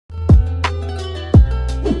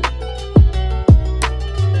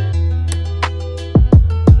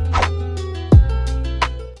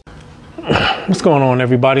What's going on,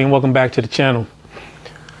 everybody, and welcome back to the channel.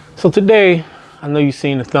 So today, I know you've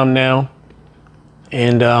seen the thumbnail,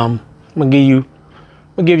 and I'm gonna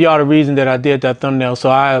give y'all the reason that I did that thumbnail. So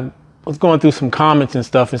I was going through some comments and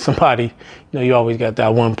stuff, and somebody, you know, you always got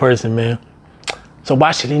that one person, man. So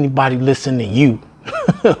why should anybody listen to you?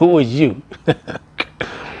 Who is you? You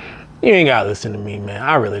ain't gotta listen to me, man.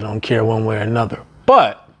 I really don't care one way or another.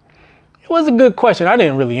 But it was a good question. I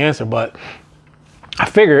didn't really answer, but I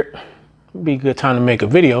figured it'd be a good time to make a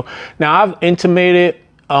video. Now I've intimated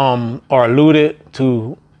or alluded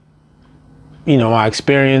to, you know, my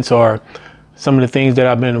experience or some of the things that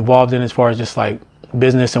I've been involved in as far as just like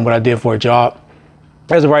business and what I did for a job.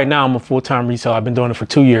 As of right now, I'm a full-time reseller. I've been doing it for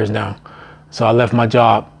 2 years now. So I left my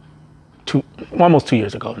job almost 2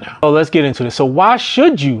 years ago now. So let's get into this. So why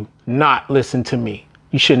should you not listen to me?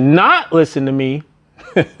 You should not listen to me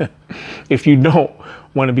if you don't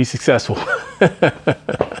want to be successful.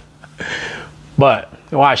 But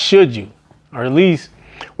why should you? Or at least,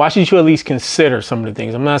 why should you at least consider some of the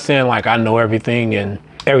things? I'm not saying like I know everything and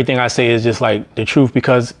everything I say is just like the truth,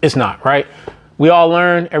 because it's not, right? We all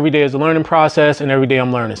learn. Every day is a learning process, and every day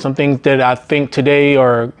I'm learning. Some things that I think today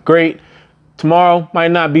are great, tomorrow might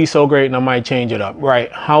not be so great, and I might change it up,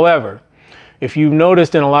 right? However, if you've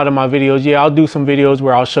noticed in a lot of my videos, yeah, I'll do some videos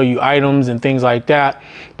where I'll show you items and things like that,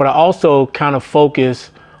 but I also kind of focus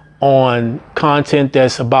on content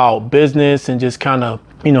that's about business and just kind of,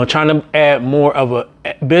 you know, trying to add more of a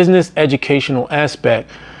business educational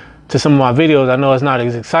aspect to some of my videos. I know it's not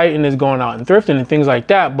as exciting as going out and thrifting and things like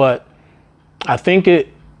that, but I think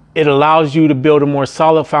it allows you to build a more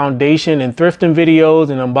solid foundation, and thrifting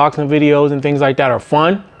videos and unboxing videos and things like that are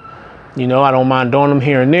fun. You know, I don't mind doing them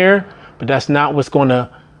here and there, but that's not what's going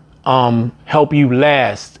to help you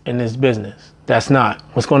last in this business. That's not.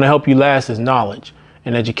 What's going to help you last is knowledge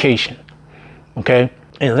and education. Okay.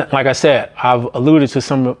 And like I said, I've alluded to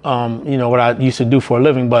some, you know, what I used to do for a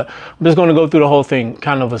living, but I'm just going to go through the whole thing,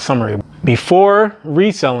 kind of a summary. Before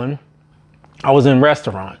reselling, I was in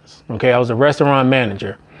restaurants. Okay. I was a restaurant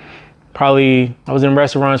manager. I was in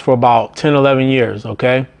restaurants for about 10, 11 years.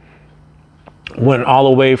 Okay. Went all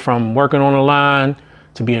the way from working on the line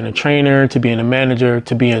to being a trainer, to being a manager,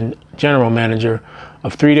 to being general manager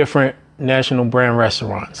of 3 different national brand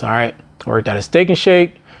restaurants. All right. I worked at a Steak and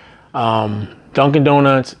Shake, Dunkin'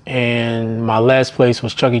 Donuts, and my last place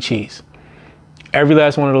was Chuck E. Cheese. Every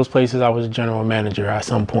last one of those places I was a general manager at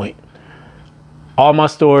some point. All my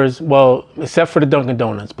stores, well, except for the Dunkin'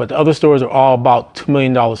 Donuts, but the other stores are all about $2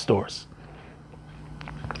 million stores.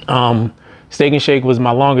 Steak and Shake was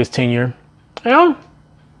my longest tenure. You know,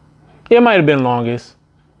 yeah, it might have been longest.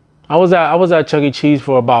 I was at Chuck E. Cheese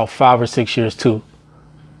for about 5 or 6 years too.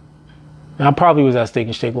 And I probably was at Steak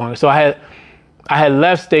and Shake longer. So I had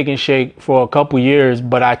left Steak and Shake for a couple years,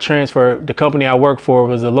 but I transferred. The company I worked for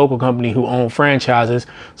was a local company who owned franchises.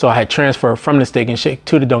 So I had transferred from the Steak and Shake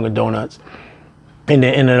to the Dunkin' Donuts, and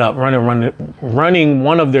then ended up running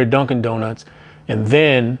one of their Dunkin' Donuts. And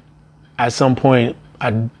then at some point,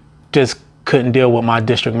 I just couldn't deal with my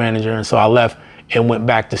district manager, and so I left and went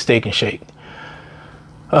back to Steak and Shake.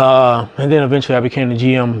 And then eventually I became the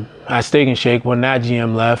GM at Steak and Shake when that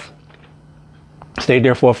GM left. Stayed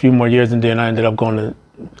there for a few more years, and then I ended up going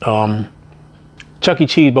to Chuck E.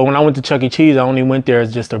 Cheese. But when I went to Chuck E. Cheese, I only went there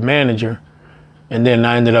as just a manager, and then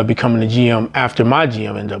I ended up becoming the GM after my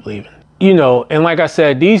GM ended up leaving. You know, and like I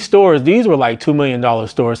said, these were like $2 million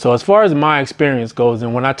stores. So as far as my experience goes,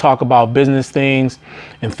 and when I talk about business things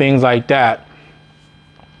and things like that,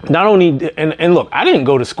 not only, and look, I didn't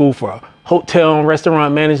go to school for a hotel and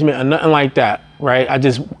restaurant management or nothing like that, right?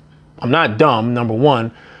 I'm not dumb, number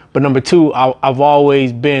one. But number two, I've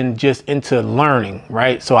always been just into learning,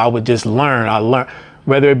 right? So I would just learn. I learn,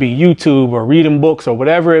 whether it be YouTube or reading books or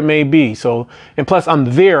whatever it may be. So, and plus I'm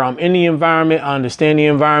in the environment. I understand the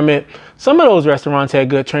environment. Some of those restaurants had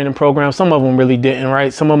good training programs. Some of them really didn't,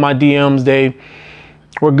 right? Some of my DMs, they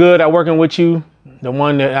were good at working with you. The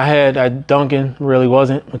one that I had at Dunkin' really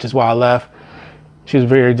wasn't, which is why I left. She was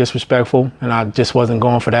very disrespectful, and I just wasn't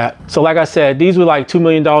going for that. So like I said, these were like $2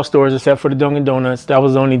 million stores, except for the Dunkin' Donuts. That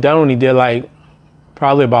only did like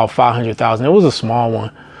probably about 500,000. It was a small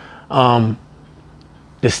one.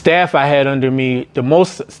 The staff I had under me, the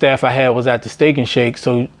most staff I had was at the Steak and Shake.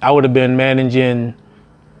 So I would have been managing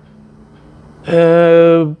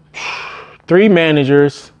 3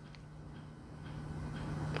 managers,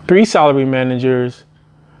 3 salary managers,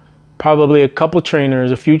 probably a couple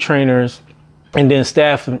trainers, a few trainers. And then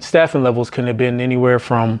staffing levels can have been anywhere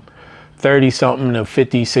from 30 something to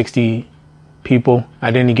 50, 60 people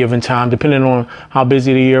at any given time, depending on how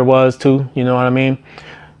busy the year was too. You know what I mean?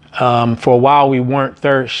 For a while we weren't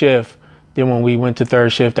third shift, Then when we went to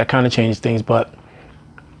third shift, that kind of changed things.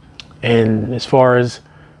 And as far as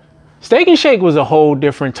Steak and Shake was a whole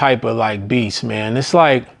different type of like beast, man. It's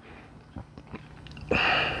like,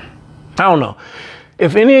 I don't know.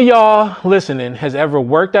 If any of y'all listening has ever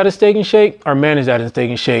worked at a Steak and Shake or managed at a Steak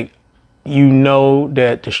and Shake, you know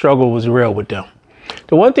that the struggle was real with them.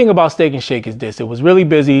 The one thing about Steak and Shake is this: it was really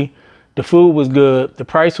busy, the food was good, the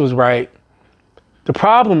price was right. The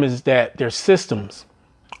problem is that their systems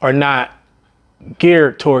are not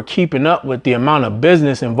geared toward keeping up with the amount of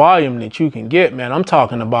business and volume that you can get, man. I'm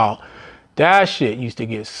talking about that shit used to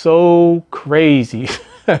get so crazy.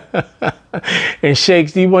 And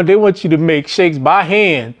shakes, they want you to make shakes by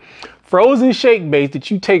hand, frozen shake base that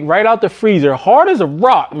you take right out the freezer, hard as a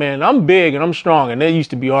rock, man. I'm big and I'm strong, and that used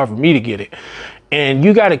to be hard for me to get it. And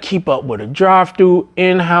you got to keep up with a drive-through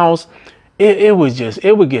in-house. It would get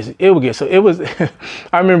so it was.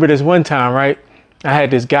 I remember this one time, right? I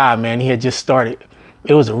had this guy, man. He had just started.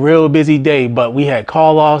 It was a real busy day, but we had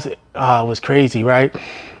call-offs. It was crazy, right?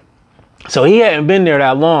 So he hadn't been there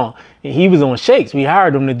that long. He was on shakes. We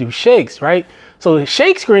hired him to do shakes, right? So the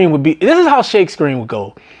shake screen would be, this is how shake screen would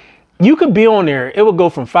go. You could be on there. It would go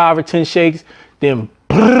from 5 or 10 shakes. Then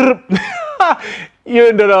you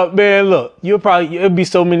ended up, man, look, it'd be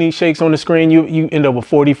so many shakes on the screen. You end up with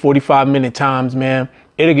 40, 45 minute times, man.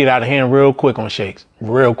 It'll get out of hand real quick on shakes,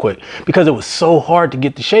 real quick, because it was so hard to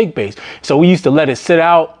get the shake base. So we used to let it sit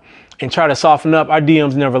out and try to soften up. Our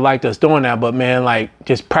DMs never liked us doing that, but man, like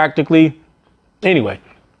just practically, anyway.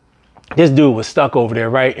 This dude was stuck over there,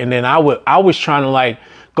 right? And then I was trying to like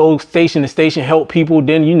go station to station, help people.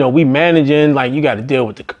 Then, you know, we managing, like you got to deal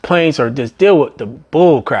with the complaints or just deal with the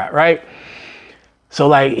bull crap, right? So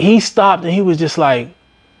like he stopped and he was just like,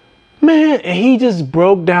 man, and he just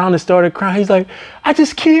broke down and started crying. He's like, I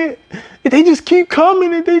just can't, they just keep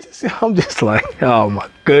coming and I'm just like, oh my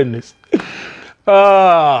goodness.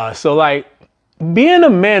 So like, being a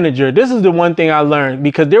manager, this is the one thing I learned,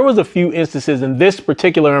 because there was a few instances in this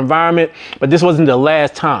particular environment, but this wasn't the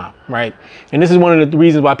last time, right? And this is one of the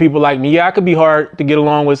reasons why people like me. Yeah, I could be hard to get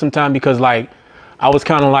along with sometimes because like I was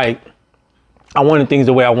kind of like, I wanted things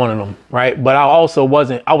the way I wanted them, right? But I also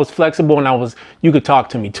wasn't, I was flexible and you could talk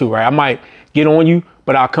to me too, right? I might get on you,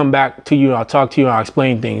 but I'll come back to you and I'll talk to you and I'll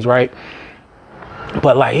explain things, right?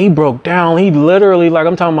 But like he broke down, he literally, like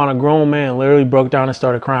I'm talking about a grown man, literally broke down and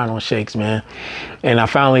started crying on shakes, man. And I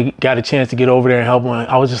finally got a chance to get over there and help him.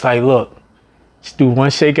 I was just like, look, just do one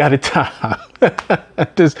shake at a time.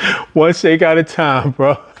 Just one shake at a time,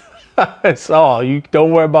 bro. That's all. You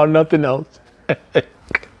don't worry about nothing else.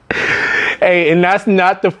 Hey, and that's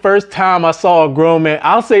not the first time I saw a grown man.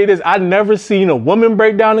 I'll say this, I've never seen a woman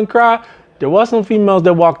break down and cry. There was some females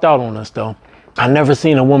that walked out on us though. I never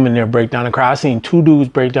seen a woman there break down and cry. I seen 2 dudes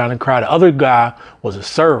break down and cry. The other guy was a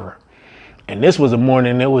server. And this was a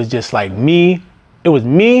morning, it was just like me. It was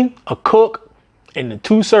me, a cook, and the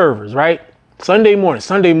 2 servers, right? Sunday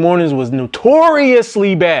mornings was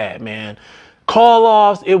notoriously bad, man.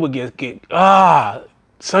 Call-offs, it would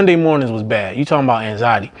Sunday mornings was bad. You talking about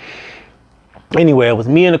anxiety. Anyway, it was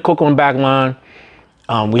me and the cook on the back line.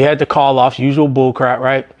 We had the call-offs, usual bull crap,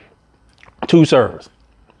 right? 2 servers.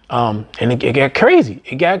 And it got crazy.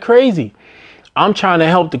 It got crazy. I'm trying to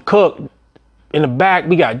help the cook in the back.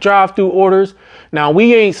 We got drive-through orders. Now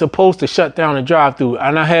we ain't supposed to shut down the drive-through.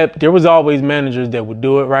 And there was always managers that would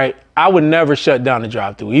do it, right? I would never shut down the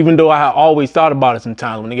drive-through, even though I had always thought about it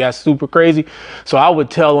sometimes when it got super crazy. So I would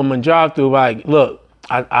tell them in drive-through, like, look,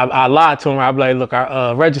 I lied to them. I'd be like, look,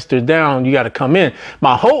 our register's down. You got to come in.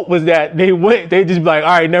 My hope was that they just be like, all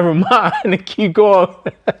right, never mind, and keep going.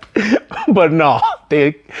 But no, all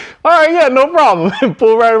right, yeah, no problem. And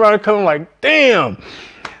pull right around and come like, damn.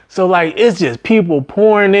 So like, it's just people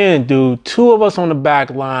pouring in, dude. 2 of us on the back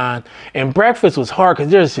line, and breakfast was hard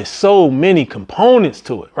because there's just so many components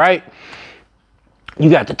to it, right? You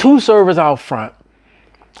got the 2 servers out front.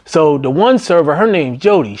 So the one server, her name's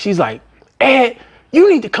Jody. She's like, Ed, you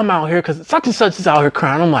need to come out here because such and such is out here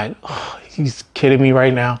crying. I'm like, oh, he's kidding me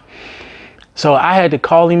right now. So I had to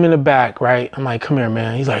call him in the back, right? I'm like, come here,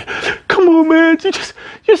 man. He's like, come on, man. You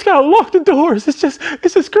just gotta lock the doors. It's just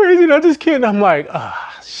crazy. And I just can't. I'm like,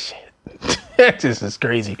 shit. This is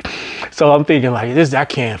crazy. So I'm thinking like I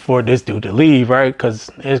can't afford this dude to leave, right? Because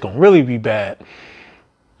it's gonna really be bad.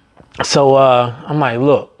 So I'm like,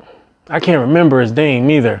 look, I can't remember his name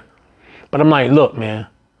either. But I'm like, look, man.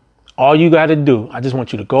 All you got to do, I just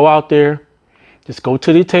want you to go out there, just go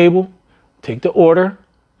to the table, take the order,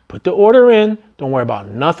 put the order in. Don't worry about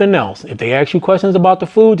nothing else. If they ask you questions about the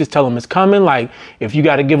food, just tell them it's coming. Like if you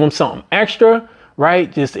got to give them something extra,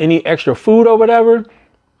 right? Just any extra food or whatever,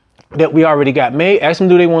 that we already got made. Ask them,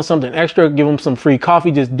 do they want something extra? Give them some free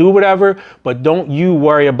coffee. Just do whatever, but don't you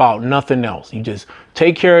worry about nothing else. You just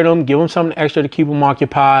take care of them, give them something extra to keep them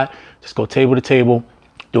occupied. Just go table to table,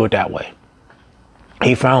 do it that way.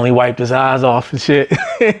 He finally wiped his eyes off and shit.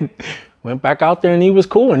 Went back out there and he was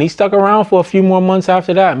cool, and he stuck around for a few more months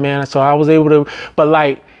after that, man. So I was able to, but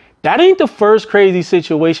like, that ain't the first crazy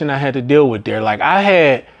situation I had to deal with there. Like, I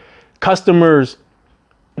had customers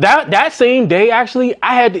that same day, actually,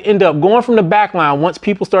 I had to end up going from the back line. Once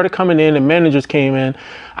people started coming in and managers came in,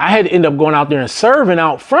 I had to end up going out there and serving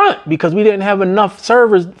out front because we didn't have enough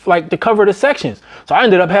servers like to cover the sections. So I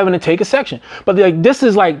ended up having to take a section. But like, this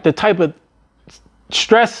is like the type of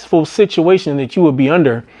stressful situation that you would be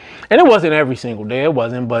under. And it wasn't every single day, it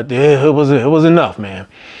wasn't, but it was enough, man.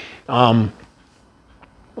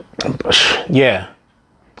 Yeah,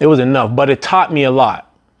 it was enough, but it taught me a lot.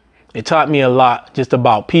 It taught me a lot just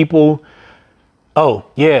about people. Oh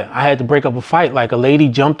yeah, I had to break up a fight. Like, a lady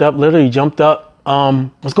literally jumped up,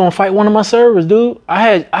 was gonna fight one of my servers, dude.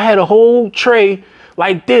 I had a whole tray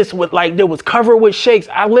like this with like, that was covered with shakes.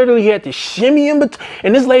 I literally had to shimmy in between,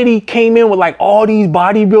 and this lady came in with like all these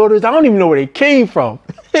bodybuilders. I don't even know where they came from.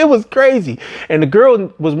 It was crazy. And the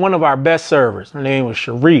girl was one of our best servers. Her name was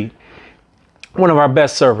Cherie. One of our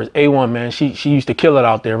best servers, A1, man. She used to kill it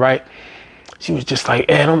out there, right? She was just like,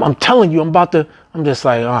 Ed, I'm telling you, I'm just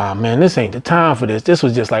like, oh man, this ain't the time for this. This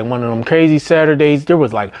was just like one of them crazy Saturdays. There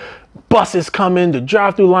was like buses coming, the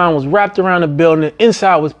drive-through line was wrapped around the building, the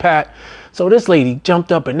inside was packed. So this lady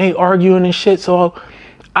jumped up and they arguing and shit. So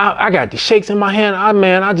I got the shakes in my hand.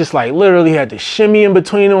 I just like literally had to shimmy in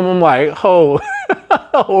between them. I'm like, oh,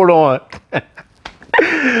 hold on.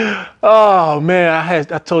 Oh man,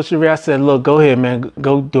 I told Cherie, I said, look, go ahead, man,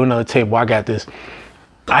 go do another table. I got this.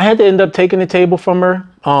 I had to end up taking the table from her.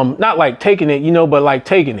 Not like taking it, you know, but like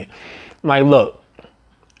taking it. Like, look,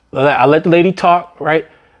 I let the lady talk, right?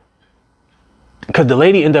 Because the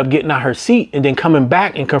lady ended up getting out her seat and then coming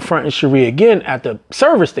back and confronting Cherie again at the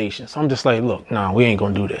service station. So I'm just like, look, nah, we ain't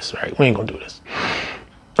gonna do this, right? We ain't gonna do this.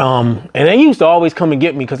 And they used to always come and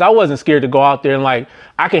get me because I wasn't scared to go out there and like,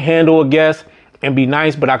 I can handle a guest and be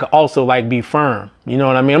nice, but I could also like be firm. You know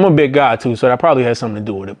what I mean? I'm a big guy too, so that probably has something to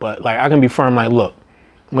do with it. But like, I can be firm, like, look,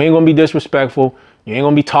 we ain't gonna be disrespectful. You ain't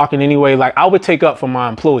gonna be talking anyway. Like, I would take up for my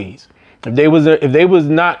employees. If they was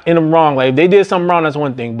not in the wrong, like if they did something wrong, that's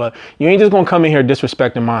one thing, but you ain't just gonna come in here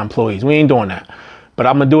disrespecting my employees. We ain't doing that. But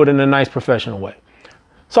I'm gonna do it in a nice professional way.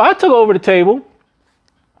 So I took over the table,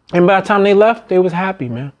 and by the time they left, they was happy,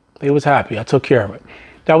 man. They was happy. I took care of it.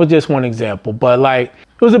 That was just one example, but like,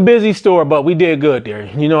 it was a busy store, but we did good there.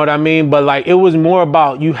 You know what I mean? But like, it was more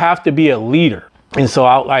about, you have to be a leader. And so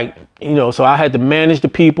I like, you know, so I had to manage the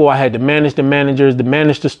people. I had to manage the managers, to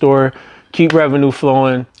manage the store, keep revenue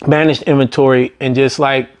flowing, manage inventory, and just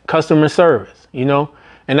like customer service, you know?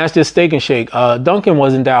 And that's just Steak and Shake. Dunkin'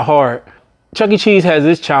 wasn't that hard. Chuck E. Cheese has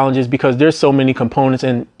its challenges because there's so many components,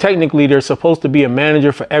 and technically there's supposed to be a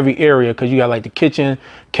manager for every area because you got like the kitchen,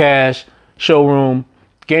 cash, showroom,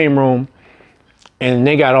 game room, and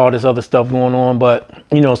they got all this other stuff going on. But,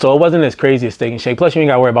 you know, so it wasn't as crazy as Steak and Shake. Plus you ain't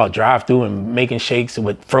got to worry about drive-through and making shakes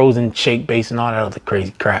with frozen shake base and all that other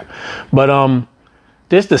crazy crap. But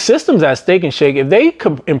the systems at Steak and Shake, if they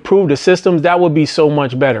could improve the systems, that would be so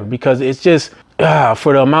much better, because it's just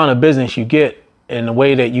for the amount of business you get and the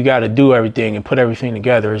way that you got to do everything and put everything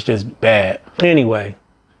together, it's just bad. Anyway,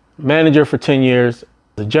 manager for 10 years,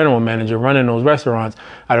 the general manager running those restaurants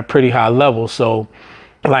at a pretty high level. So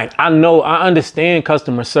like, I understand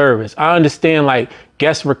customer service. I understand like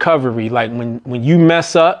guest recovery. Like when you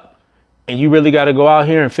mess up and you really got to go out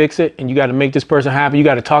here and fix it, and you got to make this person happy, you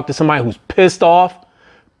got to talk to somebody who's pissed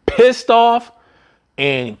off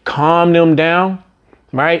and calm them down,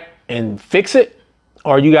 right? And fix it.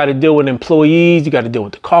 Or you got to deal with employees. You got to deal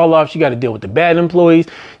with the call offs. You got to deal with the bad employees.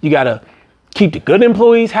 You got to keep the good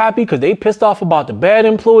employees happy because they pissed off about the bad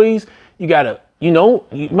employees. You got to, you know,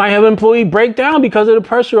 you might have an employee break down because of the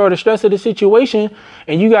pressure or the stress of the situation.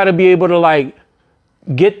 And you got to be able to like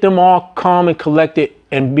get them all calm and collected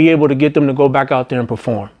and be able to get them to go back out there and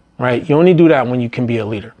perform, right? You only do that when you can be a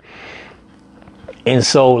leader. And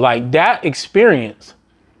so like that experience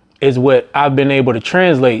is what I've been able to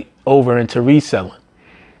translate over into reselling.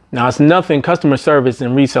 Now it's nothing, customer service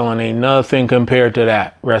and reselling ain't nothing compared to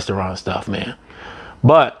that restaurant stuff, man.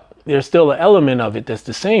 But there's still an element of it that's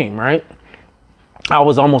the same, right? I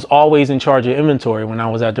was almost always in charge of inventory when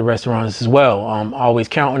I was at the restaurants as well. Always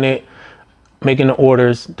counting it, making the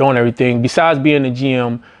orders, doing everything. Besides being the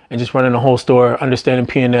GM and just running the whole store, understanding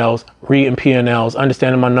P&Ls, reading P&Ls,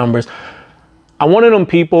 understanding my numbers. I'm one of them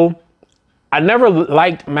people, I never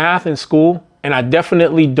liked math in school. and I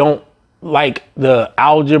definitely don't like the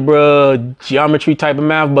algebra, geometry type of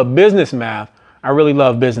math, but business math, I really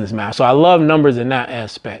love business math. So I love numbers in that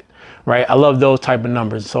aspect, right? I love those type of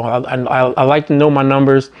numbers. So I like to know my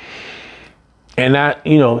numbers, and that,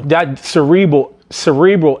 you know, that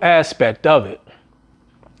cerebral aspect of it.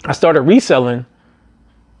 I started reselling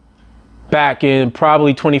back in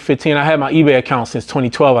probably 2015. I had my eBay account since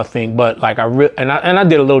 2012, I think, but like I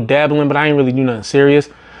did a little dabbling, but I ain't really do nothing serious.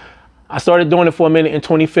 I started doing it for a minute in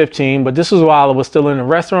 2015, but this was while I was still in the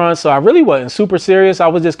restaurant, so I really wasn't super serious. I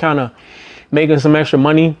was just kind of making some extra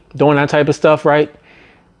money doing that type of stuff, right?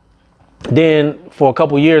 Then for a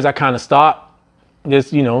couple years, I kind of stopped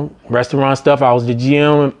just, you know, restaurant stuff. I was the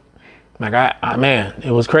GM. Like man,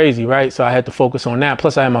 it was crazy, right? So I had to focus on that.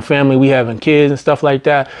 Plus I had my family, we having kids and stuff like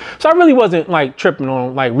that. So I really wasn't like tripping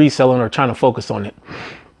on like reselling or trying to focus on it.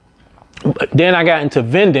 But then I got into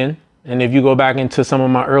vending. And if you go back into some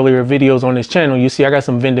of my earlier videos on this channel, you see I got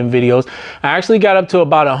some vending videos. I actually got up to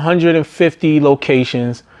about 150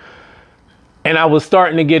 locations. And I was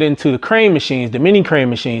starting to get into the crane machines, the mini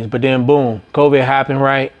crane machines. But then boom, COVID happened,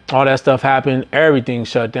 right? All that stuff happened. Everything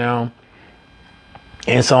shut down.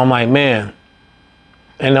 And so I'm like, man,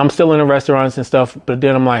 and I'm still in the restaurants and stuff. But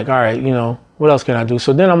then I'm like, all right, you know, what else can I do?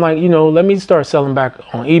 So then I'm like, you know, let me start selling back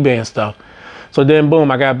on eBay and stuff. So then boom,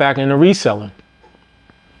 I got back into reselling.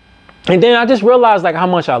 And then I just realized like how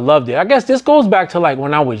much I loved it. I guess this goes back to like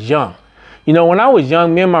when I was young. You know, when I was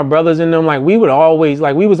young, me and my brothers and them, like we would always,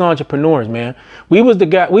 like we was entrepreneurs, man. We was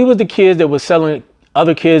the kids that was selling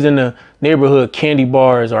other kids in the neighborhood candy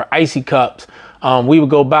bars or icy cups. We would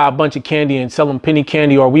go buy a bunch of candy and sell them penny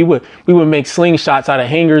candy, or we would make slingshots out of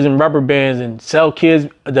hangers and rubber bands and sell kids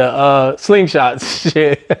the slingshots.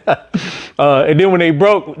 Shit. And then when they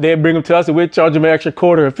broke, they'd bring them to us and we'd charge them an extra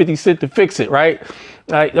quarter or 50 cents to fix it, right?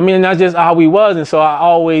 I mean, that's just how we was. And so I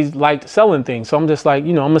always liked selling things. So I'm just like,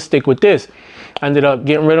 you know, I'm gonna stick with this. I ended up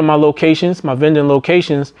getting rid of my locations, my vending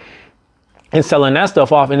locations, and selling that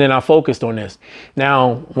stuff off. And then I focused on this.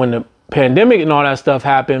 Now, when the pandemic and all that stuff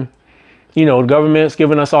happened, you know, the government's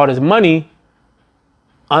giving us all this money.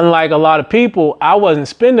 Unlike a lot of people, I wasn't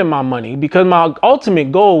spending my money because my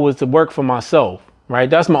ultimate goal was to work for myself, right?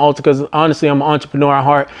 That's my ultimate, because honestly, I'm an entrepreneur at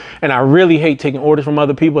heart, and I really hate taking orders from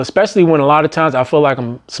other people, especially when a lot of times I feel like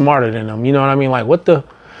I'm smarter than them. You know what I mean? Like,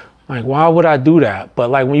 why would I do that?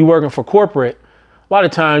 But like when you're working for corporate, a lot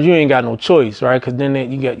of times you ain't got no choice, right? Because then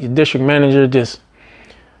you got your district manager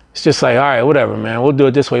it's just like, all right, whatever, man, we'll do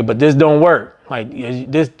it this way, but this don't work. Like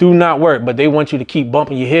this do not work, but they want you to keep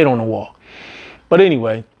bumping your head on the wall. But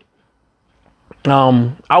anyway,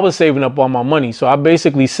 I was saving up all my money. So I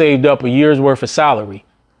basically saved up a year's worth of salary,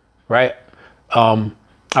 right? I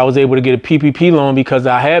was able to get a PPP loan because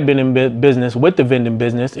I had been in business with the vending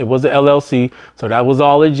business. It was the LLC. So that was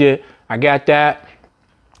all legit. I got that.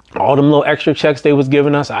 All them little extra checks they was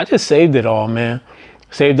giving us. I just saved it all, man.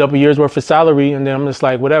 Saved up a year's worth of salary. And then I'm just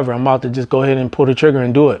like, whatever, I'm about to just go ahead and pull the trigger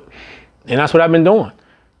and do it. And that's what I've been doing.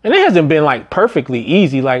 And it hasn't been like perfectly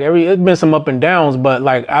easy. Like it's been some up and downs, but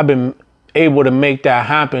like I've been able to make that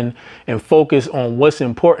happen and focus on what's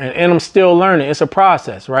important. And I'm still learning. It's a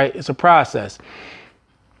process, right? It's a process.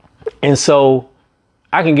 And so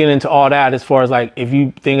I can get into all that as far as like, if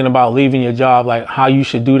you thinking about leaving your job, like how you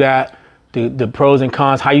should do that, the pros and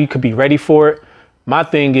cons, how you could be ready for it. My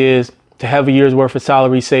thing is to have a year's worth of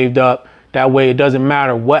salary saved up. That way it doesn't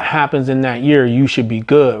matter what happens in that year, you should be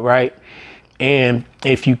good, right? And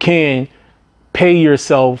if you can, pay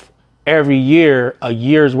yourself every year a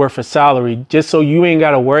year's worth of salary, just so you ain't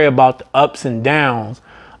got to worry about the ups and downs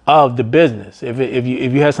of the business. If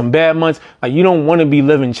you have some bad months, like you don't want to be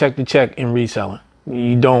living check to check in reselling.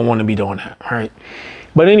 You don't want to be doing that, right?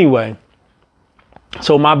 But anyway,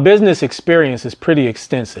 so my business experience is pretty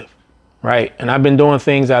extensive, right? And I've been doing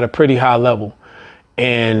things at a pretty high level.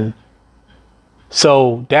 And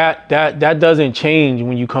so that doesn't change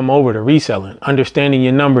when you come over to reselling, understanding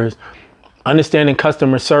your numbers, understanding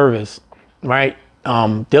customer service, right?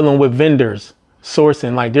 Dealing with vendors,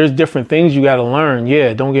 sourcing, like there's different things you got to learn.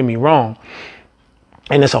 Yeah, don't get me wrong.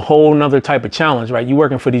 And it's a whole nother type of challenge, right? You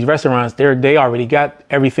working for these restaurants, they already got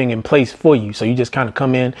everything in place for you. So you just kind of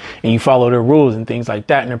come in and you follow their rules and things like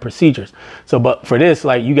that and their procedures. So, but for this,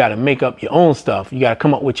 like you got to make up your own stuff. You got to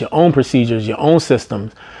come up with your own procedures, your own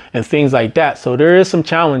systems and things like that. So there is some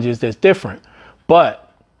challenges that's different,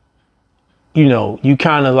 but you know, you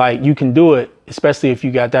kind of like, you can do it, especially if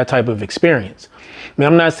you got that type of experience. I mean,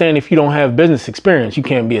 I'm not saying if you don't have business experience, you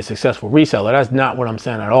can't be a successful reseller. That's not what I'm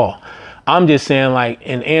saying at all. I'm just saying, like,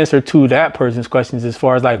 in answer to that person's questions, as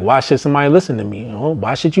far as like, why should somebody listen to me? You know,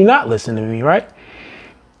 why should you not listen to me, right?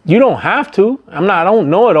 You don't have to. I don't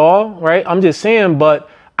know it all, right? I'm just saying, but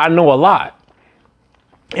I know a lot.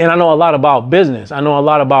 And I know a lot about business. I know a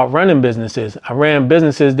lot about running businesses. I ran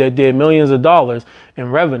businesses that did millions of dollars in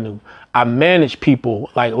revenue. I managed people,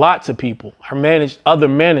 like lots of people. I managed other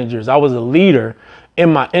managers. I was a leader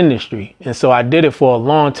in my industry. And so I did it for a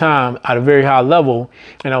long time at a very high level,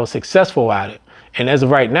 and I was successful at it. And as of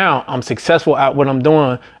right now, I'm successful at what I'm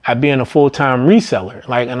doing at being a full-time reseller.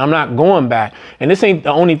 And I'm not going back. And this ain't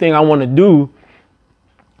the only thing I want to do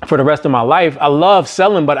for the rest of my life. I love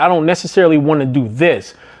selling, but I don't necessarily want to do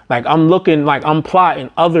this. I'm plotting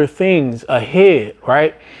other things ahead,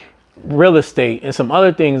 right? Real estate and some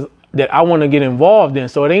other things that I want to get involved in.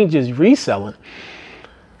 So it ain't just reselling,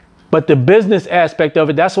 but the business aspect of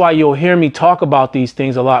it. That's why you'll hear me talk about these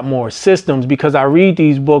things a lot more, systems, because I read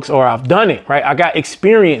these books or I've done it, right? I got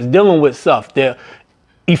experience dealing with stuff. The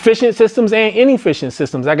efficient systems and inefficient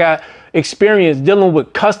systems. I got experience dealing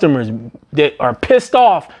with customers that are pissed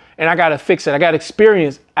off and I got to fix it. I got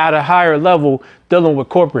experience at a higher level dealing with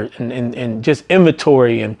corporate and just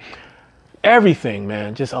inventory and everything,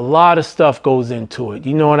 man. Just a lot of stuff goes into it.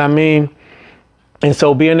 You know what I mean? And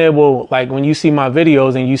so being able, like when you see my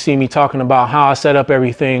videos and you see me talking about how I set up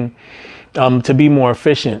everything to be more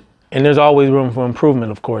efficient, and there's always room for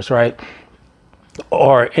improvement, of course, right?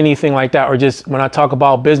 Or anything like that, or just when I talk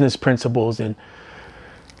about business principles, and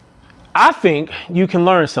I think you can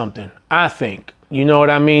learn something. I think, you know what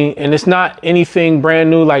I mean? And it's not anything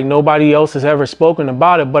brand new, like nobody else has ever spoken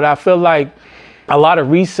about it, but I feel like a lot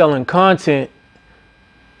of reselling content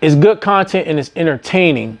is good content and it's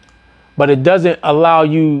entertaining, but it doesn't allow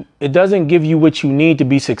you, it doesn't give you what you need to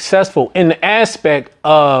be successful in the aspect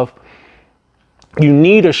of you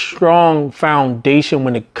need a strong foundation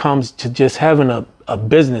when it comes to just having a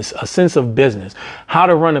business, a sense of business, how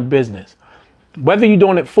to run a business. Whether you're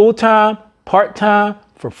doing it full-time, part-time,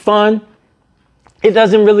 for fun, it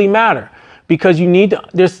doesn't really matter, because you need to,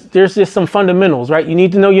 there's just some fundamentals, right? You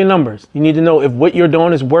need to know your numbers. You need to know if what you're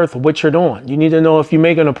doing is worth what you're doing. You need to know if you're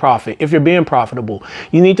making a profit, if you're being profitable.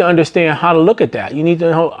 You need to understand how to look at that. You need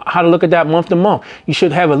to know how to look at that month to month. You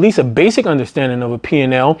should have at least a basic understanding of a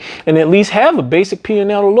P&L, and at least have a basic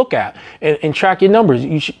P&L to look at and track your numbers.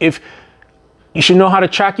 You should know how to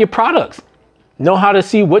track your products. Know how to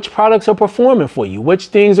see which products are performing for you, which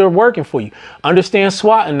things are working for you. Understand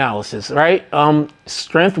SWOT analysis, right?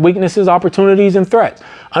 Strength, weaknesses, opportunities, and threats.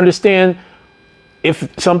 Understand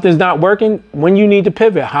if something's not working, when you need to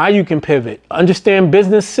pivot, how you can pivot. Understand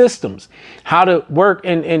business systems, how to work.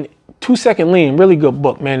 And 2 Second Lean, really good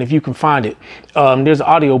book, man, if you can find it. There's an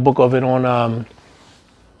audio book of it on,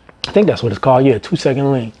 I think that's what it's called. Yeah, 2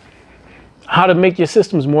 Second Lean. How to make your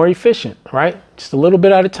systems more efficient, right? Just a little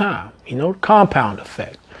bit at a time, you know, compound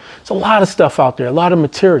effect. It's a lot of stuff out there, a lot of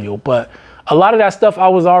material, but a lot of that stuff I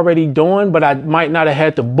was already doing, but I might not have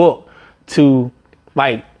had the book to,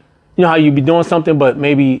 like, you know how you be doing something, but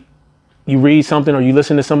maybe you read something or you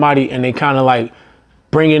listen to somebody and they kind of like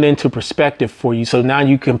bring it into perspective for you. So now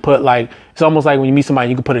you can put, like, it's almost like when you meet somebody,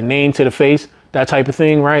 you can put a name to the face, that type of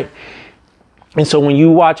thing, right? And so when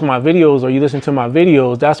you watch my videos or you listen to my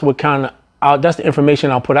videos, that's what kind of, that's the information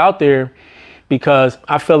I'll put out there, because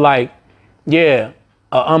I feel like, yeah,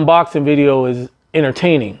 an unboxing video is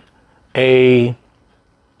entertaining. A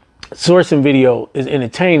sourcing video is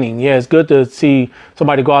entertaining. Yeah, it's good to see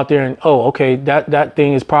somebody go out there and, oh, okay, that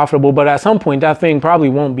thing is profitable, but at some point that thing probably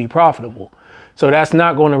won't be profitable. So that's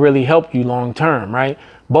not going to really help you long term, right?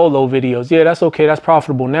 Bolo videos, yeah, that's okay, that's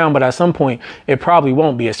profitable now, but at some point it probably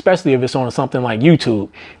won't be, especially if it's on something like YouTube.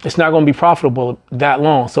 It's not going to be profitable that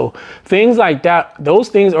long. So things like that, those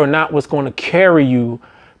things are not what's going to carry you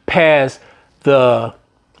past the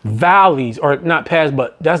valleys, or not past,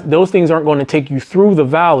 but those things aren't going to take you through the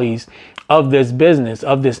valleys of this business,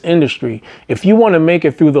 of this industry. If you want to make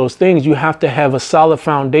it through those things, you have to have a solid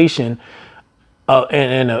foundation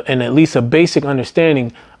and at least a basic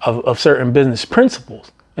understanding of certain business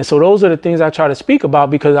principles. And so those are the things I try to speak about,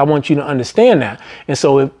 because I want you to understand that. And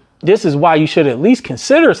so this is why you should at least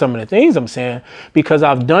consider some of the things I'm saying, because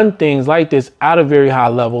I've done things like this at a very high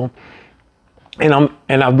level, and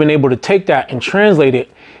I've been able to take that and translate it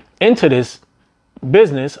into this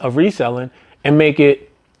business of reselling and make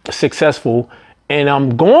it successful. And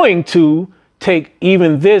I'm going to take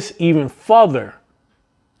this even further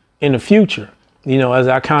in the future, you know, as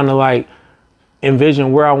I kind of like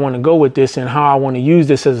envision where I want to go with this and how I want to use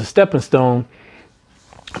this as a stepping stone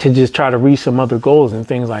to just try to reach some other goals and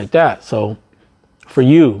things like that. So for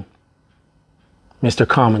you, Mr.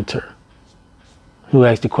 Commenter, who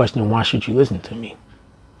asked the question, why should you listen to me?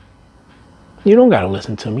 You don't got to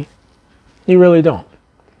listen to me. You really don't,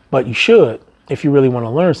 but you should. if you really want to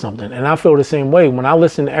learn something. And I feel the same way. When I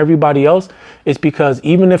listen to everybody else, it's because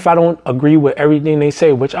even if I don't agree with everything they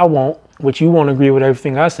say, which I won't, which you won't agree with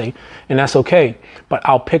everything I say, and that's okay, but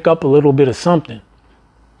I'll pick up a little bit of something.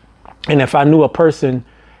 And if I knew a person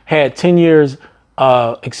had 10 years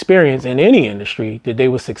experience in any industry that they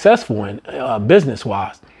were successful in,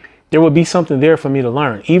 business-wise, there would be something there for me to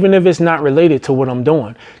learn. Even if it's not related to what I'm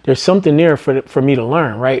doing, there's something there for me to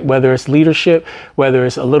learn, right? Whether it's leadership, whether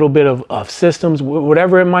it's a little bit of systems,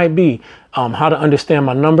 whatever it might be, how to understand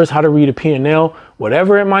my numbers, how to read a P&L,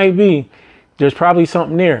 whatever it might be, there's probably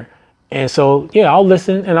something there. And so, yeah, I'll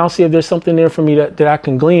listen and I'll see if there's something there for me that I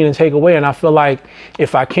can glean and take away. And I feel like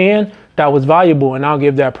if I can, that was valuable, and I'll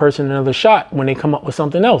give that person another shot when they come up with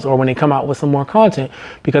something else or when they come out with some more content,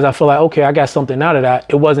 because I feel like, okay, I got something out of that.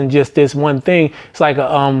 It wasn't just this one thing. It's like a,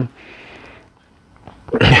 all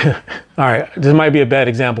right, this might be a bad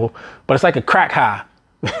example, but it's like a crack high.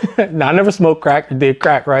 Now, I never smoked crack, did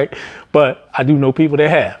crack, right? But I do know people that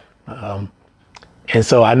have. And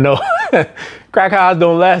so I know crack highs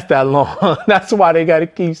don't last that long. That's why they got to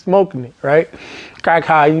keep smoking it, right? Crack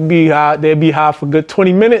high, you be high, they'll be high for a good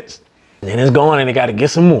 20 minutes. And it's gone and they got to get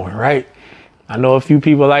some more, right? I know a few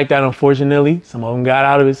people like that, unfortunately. Some of them got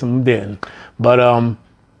out of it, some didn't. But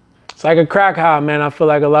it's like a crack high, man. I feel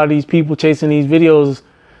like a lot of these people chasing these videos,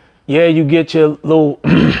 yeah, you get your little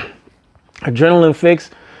adrenaline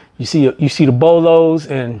fix. You see the bolos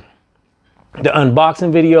and the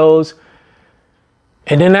unboxing videos,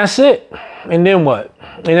 and then that's it. And then what?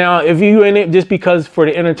 And now if you in it just because for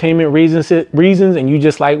the entertainment reasons and you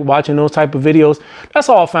just like watching those type of videos, that's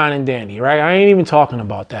all fine and dandy, right? I ain't even talking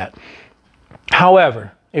about that.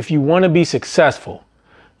 However, if you want to be successful,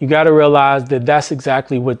 you got to realize that that's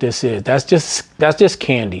exactly what this is. That's just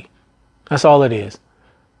candy. That's all it is.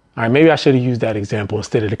 All right, maybe I should have used that example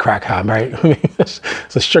instead of the crack high, right?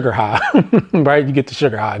 It's a sugar high, right? You get the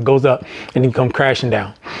sugar high, it goes up and then come crashing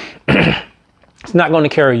down. It's not going to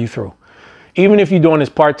carry you through. Even if you're doing this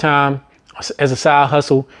part-time as a side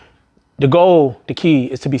hustle, the goal, the key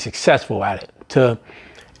is to be successful at it.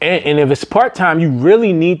 And if it's part-time, you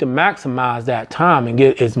really need to maximize that time and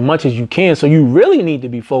get as much as you can. So you really need to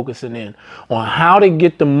be focusing in on how to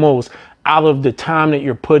get the most out of the time that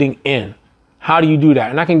you're putting in. How do you do that?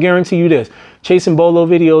 And I can guarantee you this, chasing bolo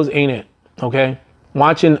videos ain't it, okay?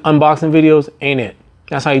 Watching unboxing videos ain't it.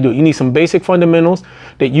 That's how you do it. You need some basic fundamentals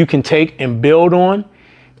that you can take and build on.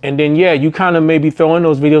 And then, yeah, you kind of maybe throw in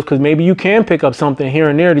those videos because maybe you can pick up something here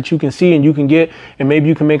and there that you can see and you can get, and maybe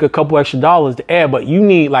you can make a couple extra dollars to add, but you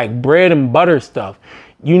need like bread and butter stuff.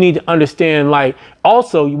 You need to understand, like,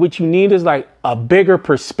 also what you need is like a bigger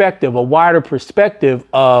perspective, a wider perspective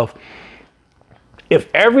of if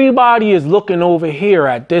everybody is looking over here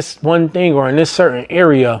at this one thing or in this certain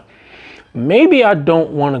area, maybe I don't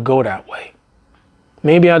want to go that way.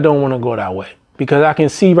 Maybe I don't want to go that way. Because I can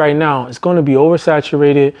see right now it's going to be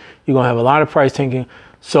oversaturated. You're going to have a lot of price taking.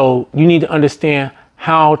 So you need to understand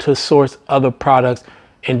how to source other products.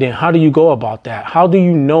 And then how do you go about that? How do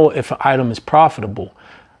you know if an item is profitable?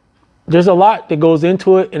 There's a lot that goes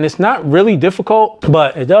into it, and it's not really difficult,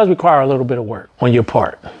 but it does require a little bit of work on your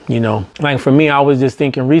part. You know, like for me, I was just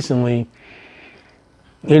thinking recently,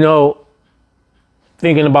 you know,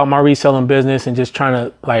 thinking about my reselling business and just trying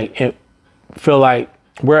to like feel like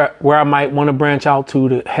where I might want to branch out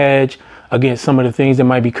to hedge against some of the things that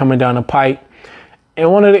might be coming down the pipe.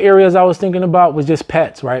 And one of the areas I was thinking about was just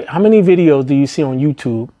pets, right? How many videos do you see on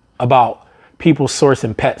YouTube about people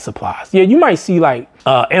sourcing pet supplies? Yeah, you might see like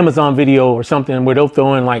Amazon video or something where they'll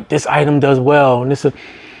throw in like this item does well and this,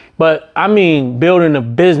 but I mean building a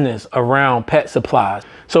business around pet supplies.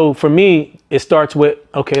 So for me, it starts with,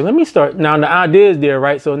 okay, let me start. Now the idea is there,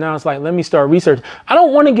 right? So now it's like, let me start researching. I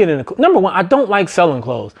don't want to get into, number one, I don't like selling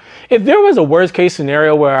clothes. If there was a worst case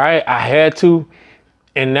scenario where I had to,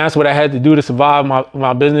 and that's what I had to do to survive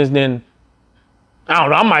my business, then I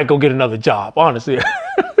don't know, I might go get another job, honestly.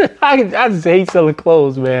 I just hate selling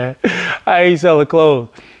clothes, man. I hate selling clothes.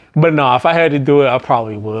 But no, if I had to do it, I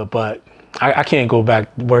probably would. But I can't go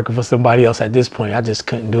back working for somebody else at this point. I just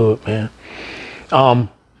couldn't do it, man.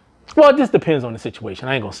 Well, it just depends on the situation.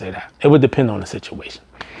 I ain't gonna say that. It would depend on the situation.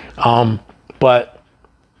 But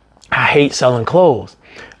I hate selling clothes.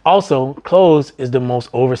 Also, clothes is the most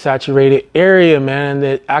oversaturated area, man,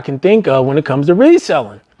 that I can think of when it comes to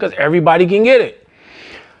reselling, because everybody can get it.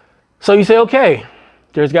 So you say, okay,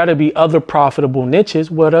 there's got to be other profitable niches.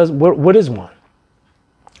 What is one?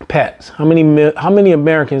 Pets. How many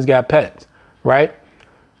Americans got pets, right?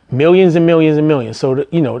 millions and millions and millions. So,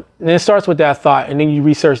 you know, and it starts with that thought, and then you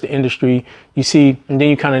research the industry, you see, and then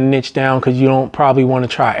you kind of niche down because you don't probably want to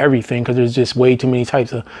try everything because there's just way too many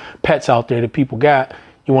types of pets out there that people got.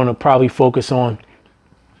 You want to probably focus on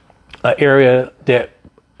an area that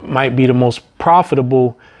might be the most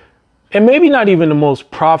profitable, and maybe not even the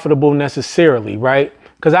most profitable necessarily, right?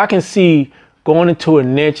 Because I can see going into a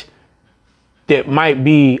niche that might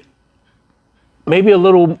be maybe a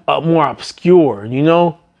little more obscure, you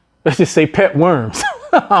know? Let's just say pet worms.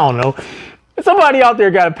 I don't know. Somebody out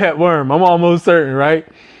there got a pet worm. I'm almost certain, right?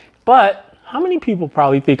 But how many people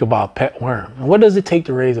probably think about pet worm? And what does it take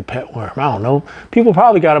to raise a pet worm? I don't know. People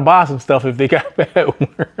probably got to buy some stuff if they got a pet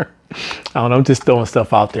worm. I don't know. I'm just throwing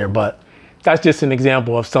stuff out there. But that's just an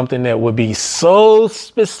example of something that would be so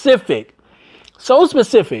specific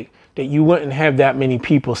that you wouldn't have that many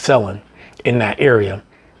people selling in that area.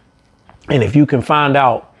 And if you can find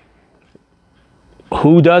out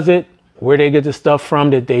who does it, where they get the stuff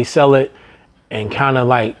from that they sell it, and kind of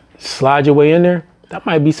like slide your way in there, that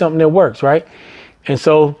might be something that works, right? And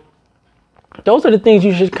so those are the things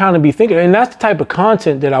you should kind of be thinking. And that's the type of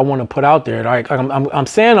content that I want to put out there. Like I'm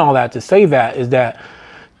saying all that to say that is that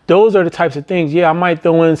those are the types of things. Yeah, I might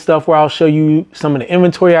throw in stuff where I'll show you some of the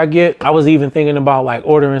inventory I get. I was even thinking about like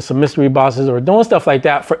ordering some mystery boxes or doing stuff like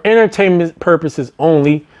that for entertainment purposes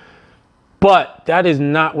only. But that is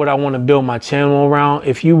not what I want to build my channel around.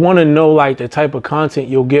 If you want to know like the type of content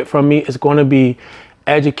you'll get from me, it's going to be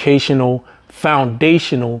educational,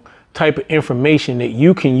 foundational type of information that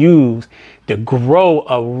you can use to grow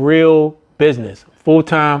a real business.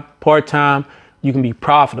 Full-time, part-time, you can be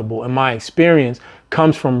profitable. And my experience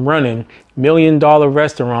comes from running million-dollar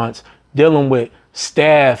restaurants, dealing with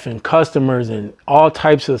staff and customers and all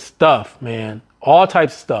types of stuff, man. All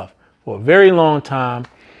types of stuff for a very long time.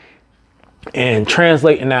 And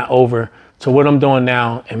translating that over to what I'm doing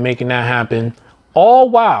now and making that happen, all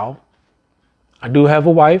while I do have a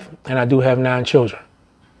wife and I do have 9 children.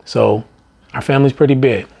 So our family's pretty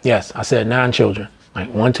big. Yes, I said 9 children,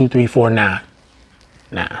 like 1, 2, 3, 4, 9.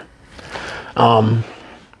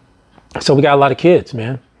 So we got a lot of kids,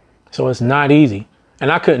 man. So it's not easy,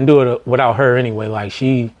 and I couldn't do it without her anyway. Like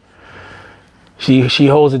she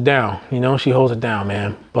holds it down, you know. She holds it down,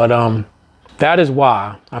 man. But that is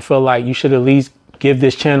why I feel like you should at least give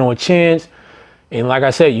this channel a chance. And like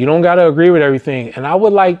I said, you don't got to agree with everything. And I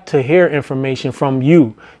would like to hear information from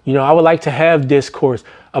you. You know, I would like to have discourse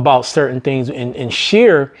about certain things and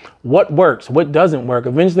share what works, what doesn't work.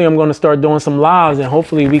 Eventually, I'm going to start doing some lives, and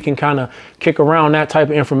hopefully we can kind of kick around that type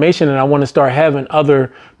of information. And I want to start having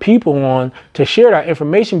other people on to share that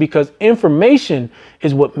information, because information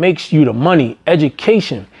is what makes you the money.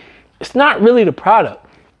 Education. It's not really the product.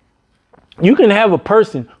 You can have a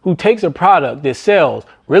person who takes a product that sells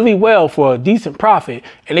really well for a decent profit,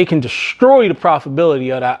 and they can destroy the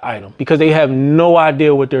profitability of that item because they have no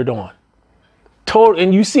idea what they're doing.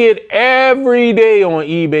 And you see it every day on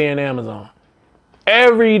eBay and Amazon.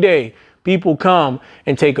 Every day, people come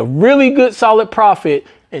and take a really good solid profit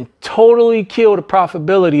and totally kill the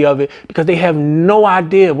profitability of it because they have no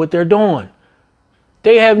idea what they're doing.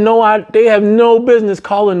 They have no business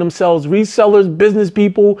calling themselves resellers, business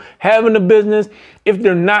people, having a business, if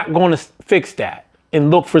they're not going to fix that and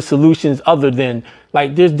look for solutions other than,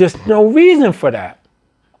 like, there's just no reason for that.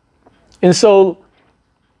 And so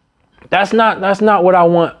that's not what I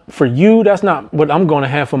want for you. That's not what I'm going to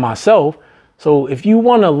have for myself. So if you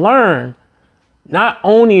want to learn not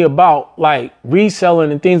only about like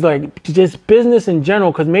reselling and things like just business in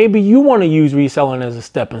general, because maybe you want to use reselling as a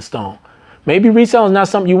stepping stone. Maybe reselling is not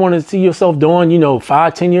something you want to see yourself doing, you know,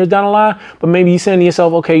 5, 10 years down the line. But maybe you're saying to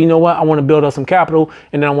yourself, okay, you know what? I want to build up some capital,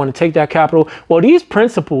 and then I want to take that capital. Well, these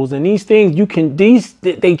principles and these things,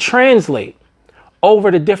 they translate over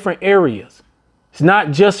to different areas. It's not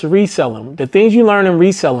just reselling. The things you learn in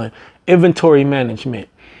reselling, inventory management,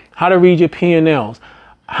 how to read your P&Ls,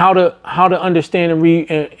 how to understand and read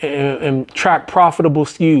and track profitable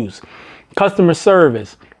SKUs, customer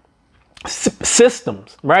service,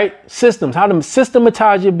 systems, right? Systems, how to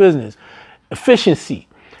systematize your business, efficiency,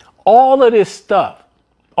 all of this stuff,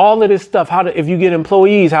 how to, if you get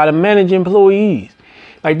employees, how to manage employees.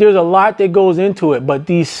 Like, there's a lot that goes into it, but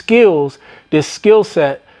these skills, this skill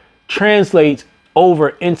set translates over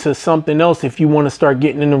into something else. If you want to start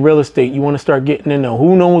getting into real estate, you want to start getting into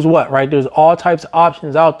who knows what, right? There's all types of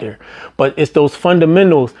options out there, but it's those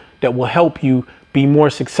fundamentals that will help you be more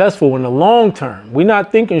successful in the long term. We're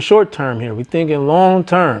not thinking short term here. We're thinking long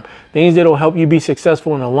term, things that will help you be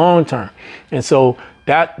successful in the long term. And so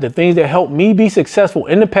the things that helped me be successful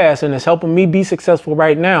in the past and is helping me be successful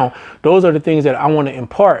right now, those are the things that I want to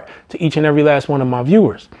impart to each and every last one of my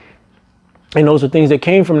viewers. And those are things that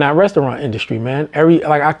came from that restaurant industry, man.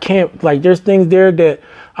 I can't, like, there's things there that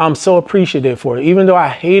I'm so appreciative for. Even though I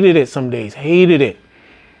hated it some days, hated it,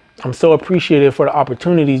 I'm so appreciative for the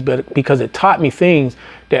opportunities, but because it taught me things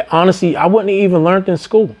that honestly I wouldn't have even learned in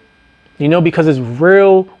school, you know, because it's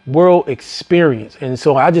real world experience. And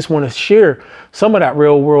so I just want to share some of that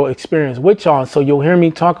real world experience with y'all. So you'll hear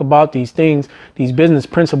me talk about these things, these business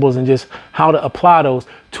principles, and just how to apply those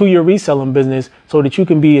to your reselling business so that you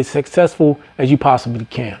can be as successful as you possibly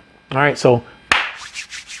can. All right. So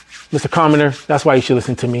Mr. Commenter, that's why you should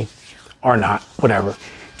listen to me, or not, whatever.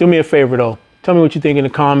 Do me a favor though. Tell me what you think in the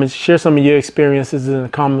comments. Share some of your experiences in the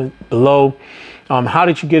comments below. How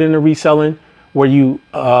did you get into reselling? Were you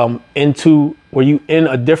in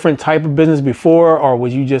a different type of business before, or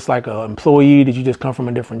was you just like an employee? Did you just come from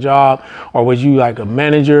a different job, or was you like a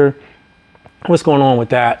manager? What's going on with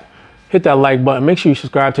that? Hit that like button. Make sure you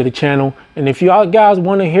subscribe to the channel. And if y'all guys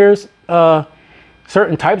want to hear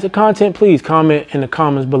certain types of content, please comment in the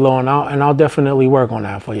comments below, and I'll definitely work on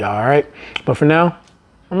that for y'all. All right. But for now,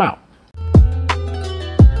 I'm out.